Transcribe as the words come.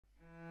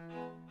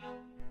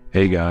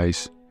Hey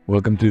guys,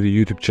 welcome to the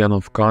YouTube channel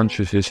of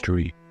Conscious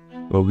History,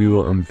 where we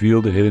will unveil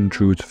the hidden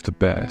truths of the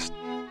past.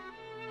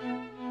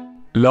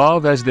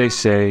 Love, as they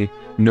say,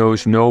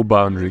 knows no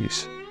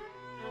boundaries.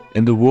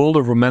 In the world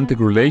of romantic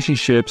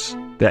relationships,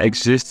 there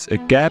exists a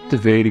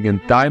captivating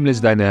and timeless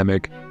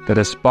dynamic that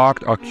has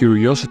sparked our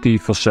curiosity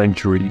for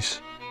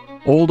centuries.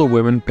 Older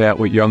women paired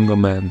with younger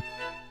men.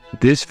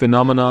 This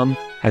phenomenon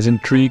has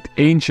intrigued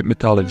ancient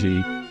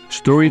mythology,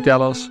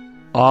 storytellers,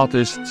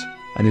 artists,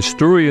 and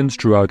historians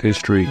throughout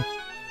history.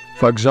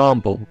 For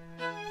example,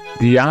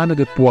 Diane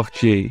de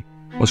Poitiers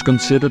was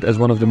considered as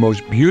one of the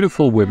most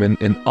beautiful women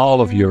in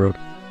all of Europe,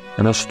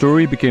 and her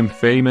story became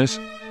famous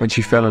when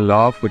she fell in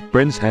love with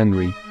Prince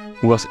Henry,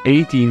 who was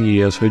 18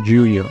 years her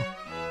junior.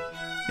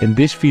 In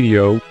this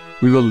video,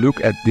 we will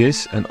look at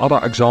this and other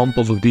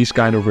examples of these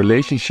kind of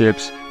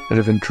relationships that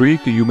have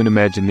intrigued the human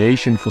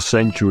imagination for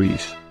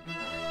centuries.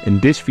 In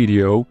this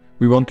video,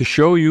 we want to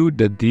show you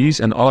that these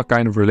and other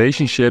kind of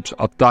relationships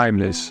are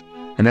timeless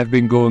and have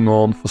been going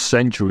on for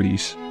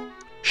centuries,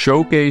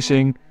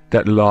 showcasing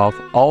that love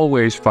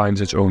always finds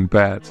its own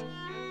path.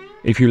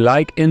 If you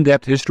like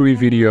in-depth history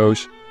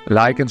videos,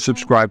 like and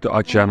subscribe to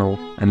our channel,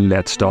 and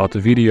let's start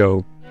the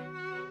video.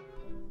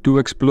 To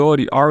explore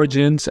the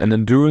origins and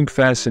enduring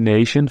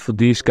fascination for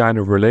these kind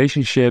of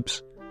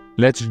relationships,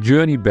 let's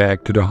journey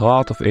back to the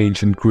heart of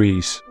ancient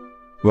Greece,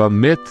 where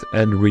myth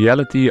and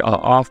reality are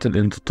often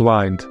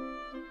intertwined.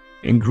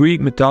 In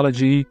Greek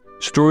mythology,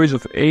 stories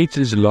of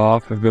ageless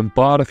love have been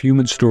part of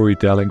human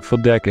storytelling for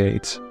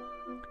decades,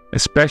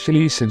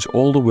 especially since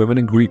older women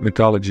in Greek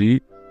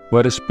mythology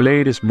were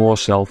displayed as more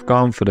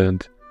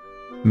self-confident,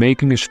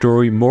 making a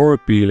story more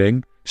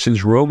appealing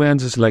since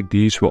romances like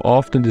these were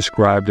often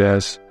described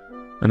as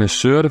an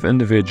assertive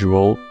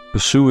individual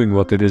pursuing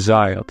what they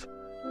desired.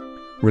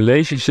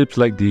 Relationships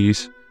like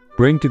these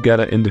bring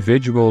together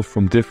individuals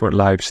from different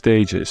life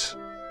stages,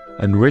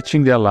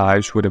 enriching their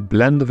lives with a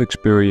blend of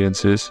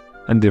experiences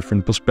and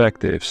different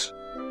perspectives.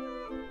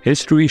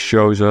 History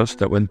shows us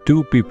that when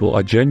two people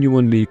are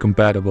genuinely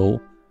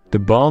compatible, the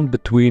bond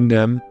between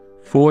them,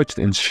 forged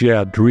in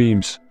shared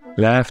dreams,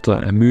 laughter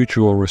and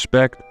mutual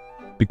respect,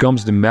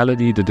 becomes the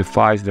melody that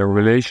defines their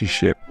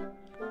relationship,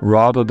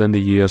 rather than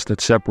the years that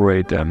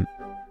separate them.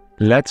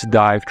 Let's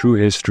dive through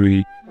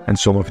history and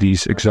some of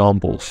these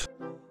examples.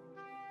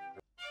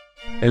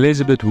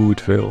 Elizabeth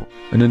Woodville,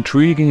 an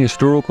intriguing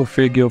historical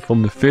figure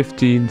from the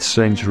 15th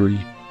century,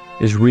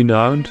 is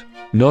renowned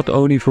not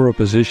only for her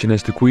position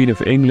as the Queen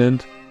of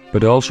England,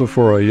 but also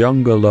for her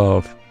younger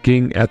love,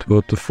 King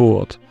Edward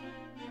IV.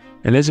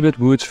 Elizabeth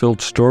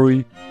Woodville's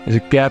story is a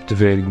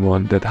captivating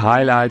one that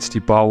highlights the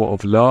power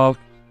of love,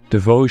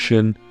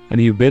 devotion, and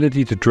the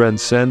ability to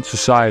transcend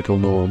societal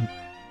norms.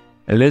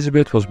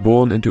 Elizabeth was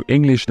born into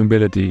English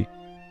nobility.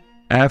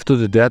 After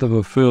the death of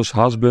her first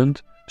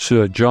husband,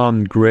 Sir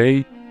John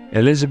Grey,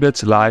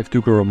 Elizabeth's life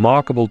took a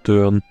remarkable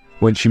turn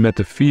when she met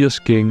the fierce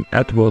King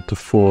Edward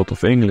IV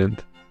of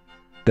England.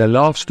 Their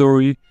love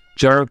story,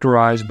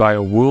 characterized by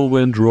a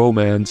whirlwind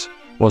romance,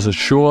 was a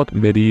short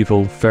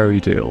medieval fairy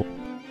tale.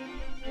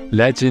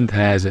 Legend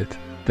has it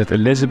that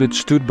Elizabeth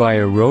stood by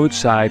a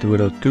roadside with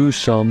her two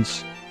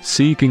sons,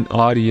 seeking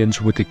audience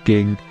with the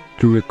king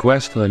to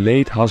request her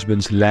late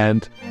husband's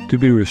land to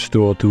be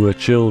restored to her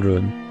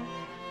children.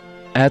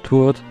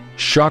 Edward,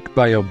 shocked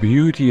by her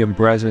beauty and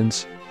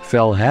presence,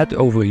 fell head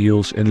over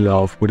heels in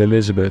love with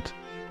Elizabeth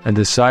and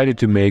decided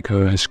to make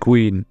her his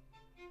queen.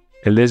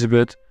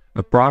 Elizabeth,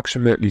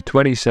 approximately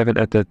 27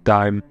 at that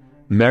time,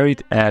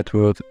 married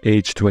Edward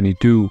aged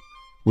 22,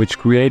 which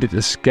created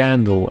a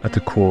scandal at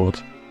the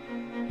court.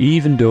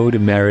 Even though the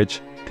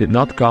marriage did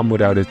not come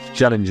without its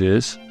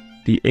challenges,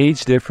 the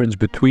age difference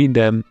between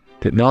them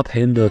did not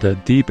hinder their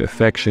deep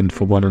affection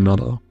for one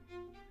another.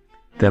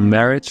 Their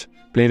marriage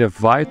played a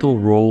vital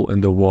role in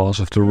the Wars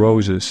of the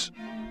Roses.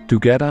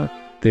 Together,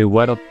 they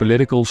weathered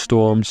political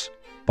storms,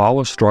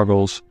 power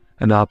struggles,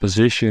 and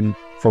opposition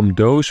from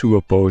those who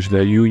opposed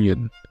their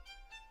union.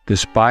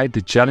 Despite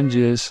the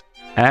challenges,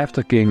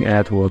 after King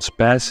Edward's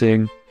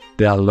passing,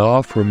 their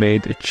love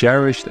remained a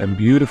cherished and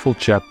beautiful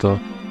chapter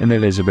in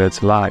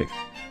Elizabeth's life,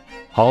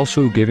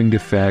 also giving the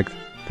fact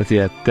that they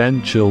had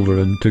 10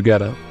 children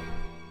together.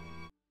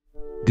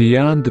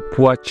 Diane de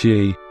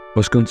Poitiers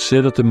was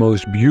considered the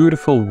most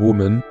beautiful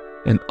woman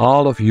in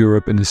all of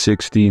Europe in the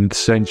 16th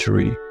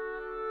century.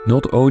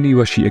 Not only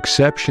was she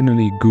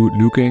exceptionally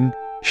good-looking,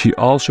 she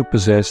also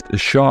possessed a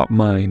sharp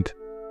mind.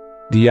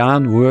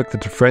 Diane worked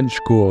at the French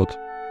court,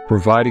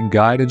 providing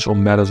guidance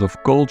on matters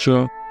of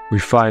culture,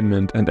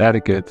 refinement and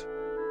etiquette.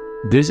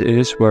 This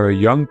is where a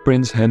young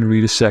Prince Henry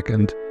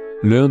II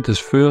learned his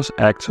first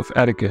acts of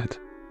etiquette.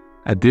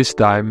 At this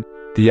time,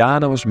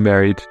 Diana was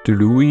married to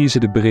Louis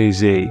de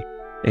Brezé,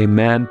 a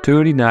man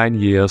 39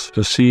 years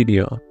her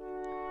senior.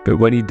 But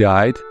when he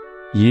died,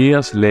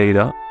 years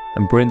later,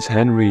 and Prince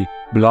Henry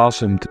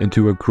blossomed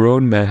into a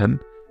grown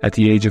man at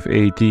the age of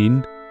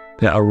 18,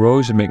 there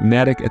arose a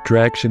magnetic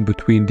attraction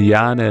between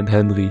Diana and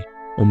Henry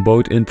on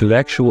both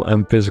intellectual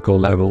and physical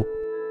level.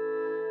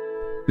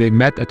 They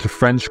met at the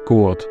French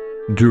court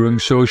during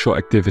social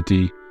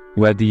activity,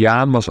 where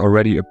Diane was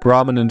already a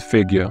prominent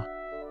figure.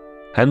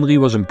 Henry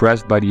was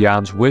impressed by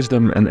Diane's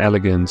wisdom and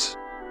elegance.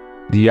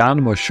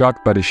 Diane was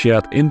shocked by the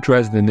shared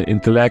interest in the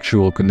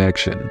intellectual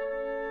connection.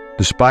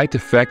 Despite the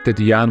fact that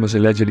Diane was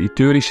allegedly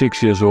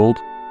 36 years old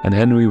and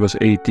Henry was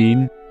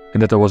 18,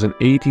 and that there was an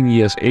 18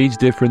 years age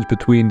difference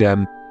between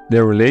them,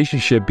 their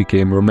relationship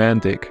became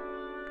romantic.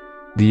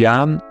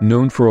 Diane,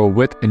 known for her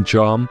wit and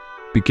charm,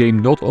 became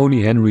not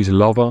only Henry's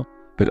lover,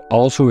 but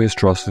also his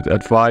trusted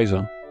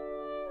advisor.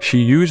 She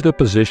used her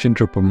position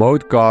to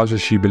promote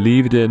causes she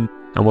believed in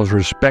and was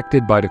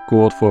respected by the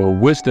court for her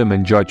wisdom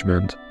and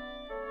judgment.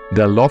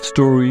 Their love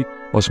story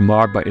was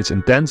marked by its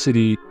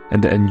intensity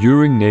and the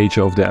enduring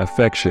nature of their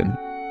affection.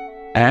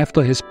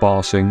 After his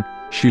passing,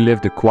 she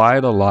lived a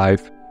quieter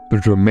life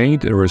but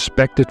remained a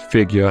respected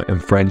figure in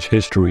French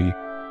history.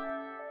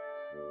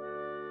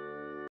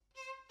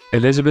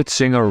 Elizabeth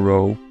Singer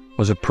Rowe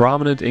was a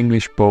prominent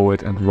English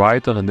poet and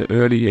writer in the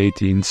early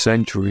 18th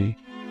century.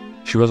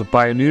 She was a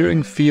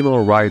pioneering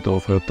female writer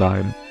of her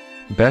time,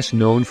 best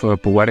known for her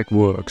poetic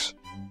works.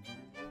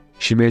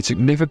 She made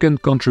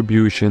significant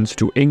contributions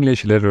to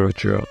English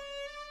literature.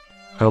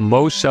 Her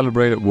most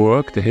celebrated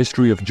work, The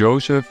History of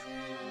Joseph,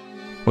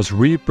 was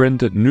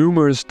reprinted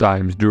numerous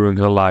times during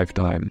her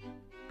lifetime.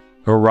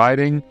 Her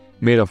writing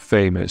made her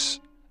famous,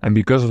 and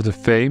because of the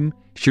fame,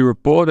 she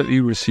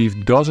reportedly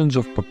received dozens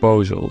of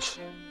proposals.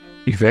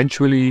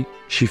 Eventually,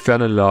 she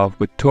fell in love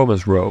with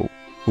Thomas Rowe,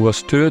 who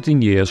was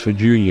 13 years her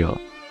junior.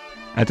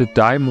 At the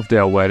time of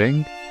their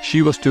wedding,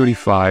 she was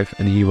 35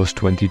 and he was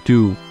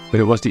 22, but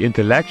it was the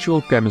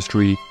intellectual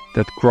chemistry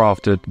that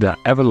crafted their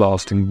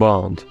everlasting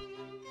bond.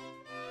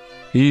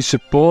 He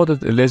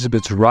supported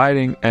Elizabeth's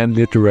writing and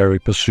literary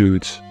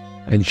pursuits,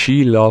 and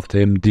she loved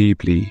him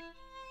deeply.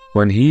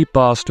 When he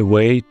passed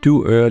away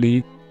too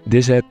early,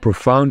 this had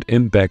profound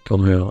impact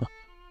on her,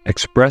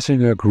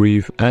 expressing her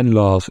grief and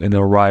loss in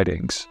her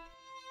writings.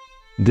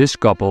 This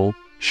couple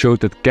showed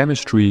that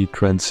chemistry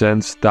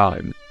transcends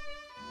time.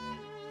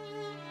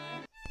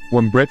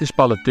 When British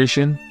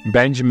politician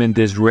Benjamin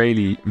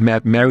Disraeli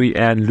met Mary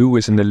Ann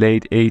Lewis in the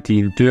late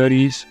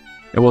 1830s,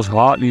 it was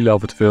hardly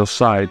love at first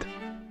sight.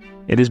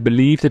 It is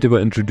believed that they were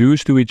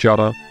introduced to each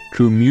other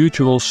through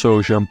mutual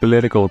social and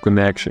political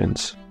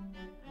connections.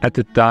 At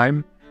the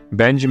time,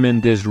 Benjamin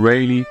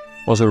Disraeli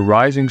was a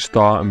rising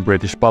star in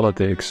British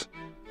politics.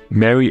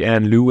 Mary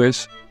Ann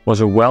Lewis was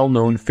a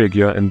well-known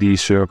figure in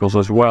these circles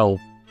as well,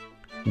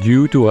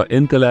 due to her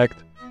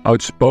intellect,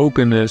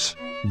 outspokenness,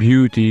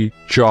 beauty,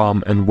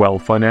 charm and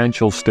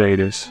financial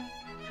status.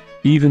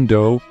 Even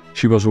though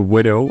she was a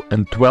widow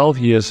and 12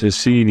 years his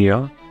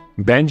senior,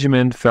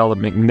 Benjamin felt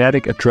a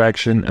magnetic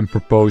attraction and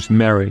proposed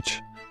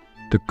marriage.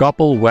 The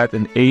couple wed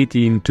in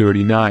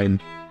 1839,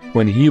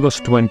 when he was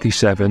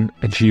 27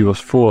 and she was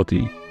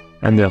 40,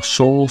 and their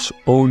souls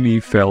only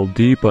fell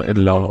deeper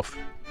in love.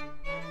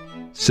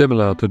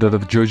 Similar to that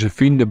of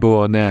Josephine de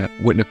Beauharnais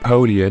with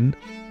Napoleon,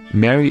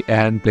 Mary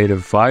Ann played a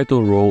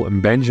vital role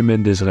in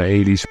Benjamin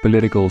Disraeli's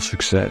political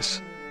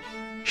success.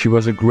 She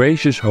was a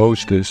gracious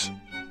hostess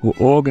who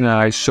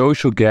organized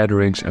social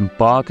gatherings and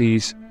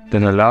parties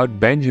that allowed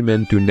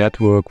Benjamin to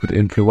network with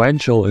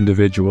influential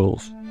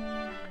individuals.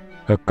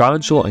 Her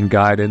counsel and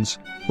guidance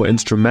were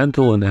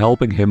instrumental in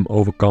helping him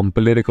overcome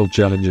political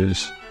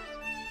challenges.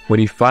 When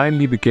he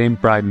finally became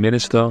Prime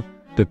Minister,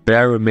 the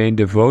pair remained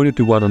devoted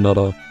to one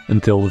another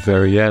until the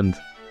very end,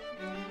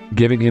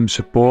 giving him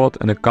support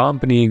and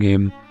accompanying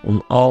him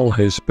on all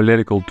his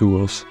political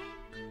tours.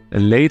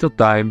 In later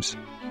times,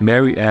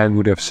 Mary Ann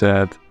would have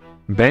said,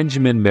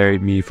 "Benjamin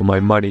married me for my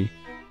money,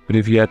 but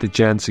if he had the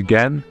chance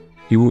again,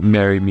 he would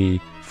marry me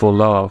for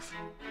love."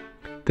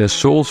 Their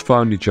souls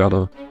found each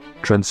other,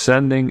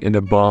 transcending in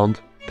a bond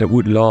that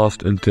would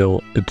last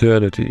until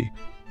eternity.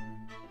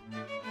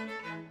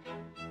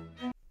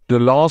 The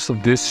last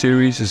of this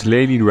series is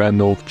Lady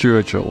Randolph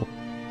Churchill,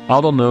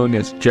 other known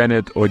as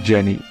Janet or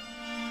Jenny.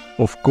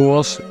 Of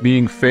course,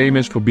 being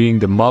famous for being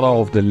the mother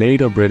of the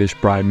later British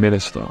Prime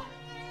Minister,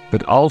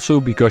 but also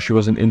because she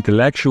was an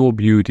intellectual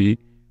beauty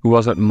who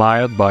was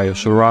admired by her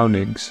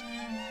surroundings.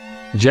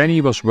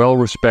 Jenny was well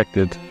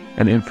respected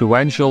and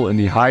influential in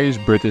the highest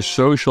British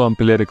social and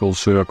political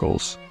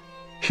circles.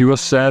 She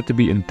was said to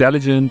be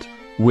intelligent,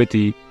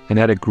 witty, and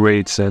had a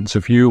great sense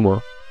of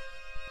humor.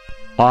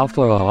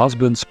 After her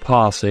husband's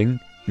passing,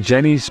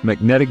 Jenny's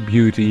magnetic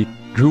beauty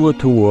drew her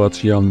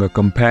towards younger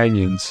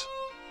companions,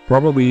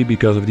 probably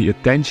because of the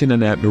attention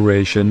and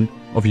admiration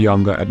of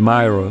younger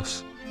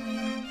admirers.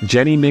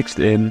 Jenny mixed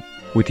in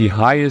with the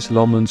highest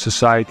London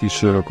society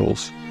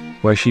circles,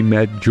 where she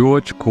met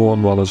George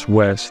Cornwallis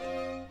West,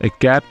 a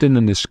captain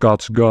in the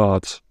Scots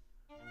Guards.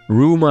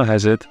 Rumor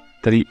has it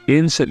that he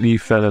instantly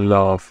fell in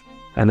love,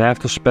 and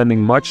after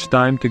spending much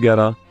time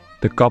together,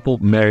 the couple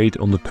married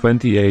on the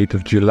 28th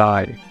of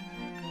July,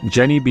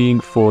 Jenny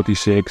being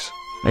 46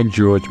 and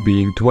George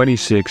being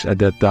 26 at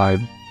that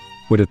time,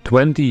 with a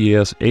 20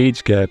 years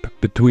age gap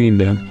between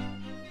them.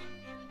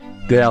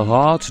 Their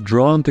hearts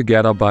drawn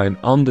together by an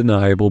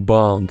undeniable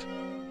bond.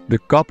 The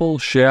couple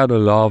shared a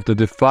love that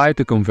defied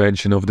the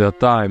convention of their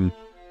time.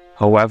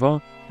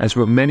 However, as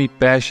with many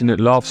passionate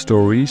love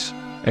stories,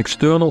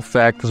 external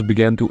factors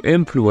began to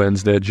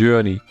influence their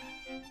journey.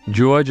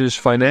 George's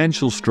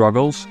financial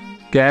struggles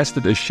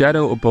casted a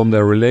shadow upon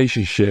their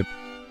relationship.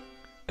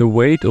 The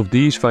weight of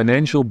these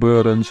financial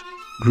burdens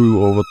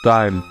grew over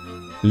time,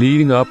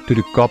 leading up to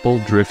the couple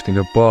drifting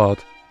apart.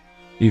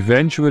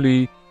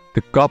 Eventually,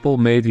 the couple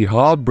made the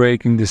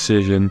heartbreaking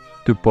decision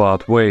to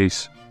part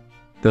ways.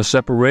 Their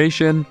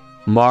separation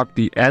marked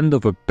the end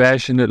of a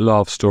passionate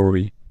love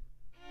story.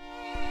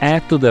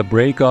 After their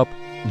breakup,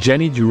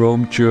 Jenny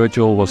Jerome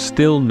Churchill was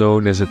still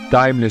known as a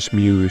timeless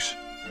muse,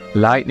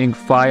 lighting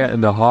fire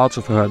in the hearts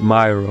of her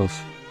admirers.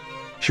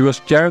 She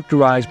was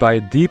characterized by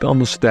a deep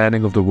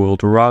understanding of the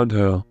world around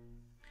her.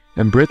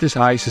 In British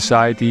high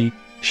society,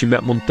 she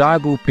met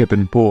Montagu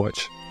Pippin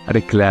Porch at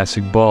a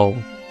classic ball,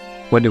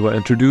 when they were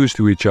introduced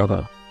to each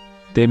other.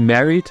 They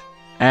married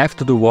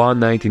after the war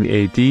in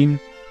 1918,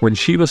 when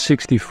she was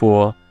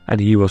 64 and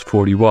he was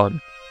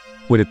 41,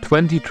 with a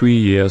 23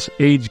 years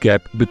age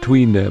gap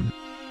between them.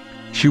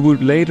 She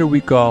would later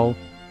recall,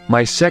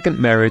 "My second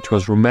marriage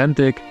was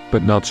romantic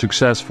but not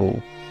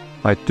successful.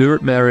 My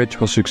third marriage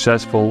was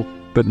successful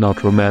but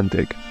not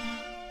romantic."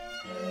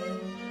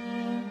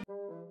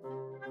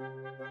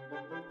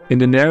 In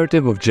the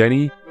narrative of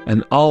Jenny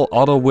and all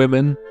other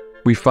women,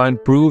 we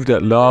find proof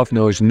that love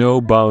knows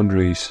no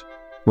boundaries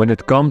when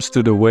it comes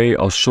to the way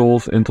our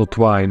souls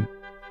intertwine.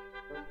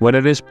 When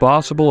it is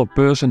possible a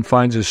person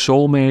finds a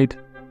soulmate,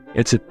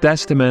 it's a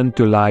testament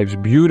to life's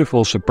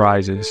beautiful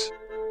surprises,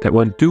 that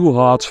when two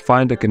hearts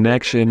find a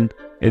connection,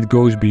 it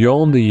goes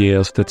beyond the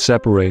years that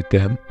separate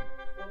them.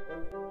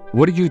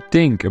 What do you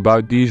think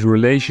about these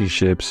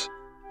relationships?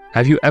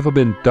 Have you ever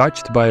been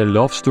touched by a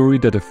love story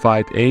that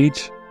defied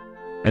age?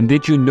 And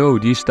did you know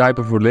these type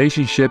of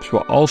relationships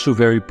were also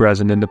very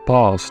present in the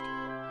past?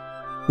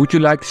 Would you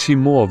like to see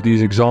more of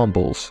these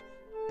examples?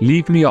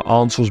 Leave me your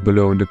answers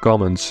below in the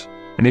comments.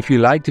 And if you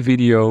liked the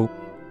video,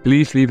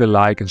 please leave a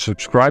like and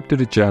subscribe to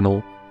the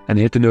channel and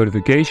hit the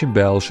notification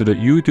bell so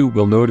that YouTube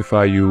will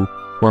notify you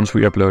once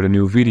we upload a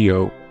new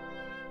video.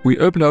 We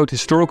upload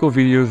historical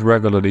videos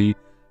regularly,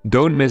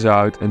 don't miss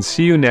out, and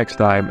see you next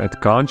time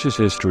at Conscious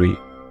History.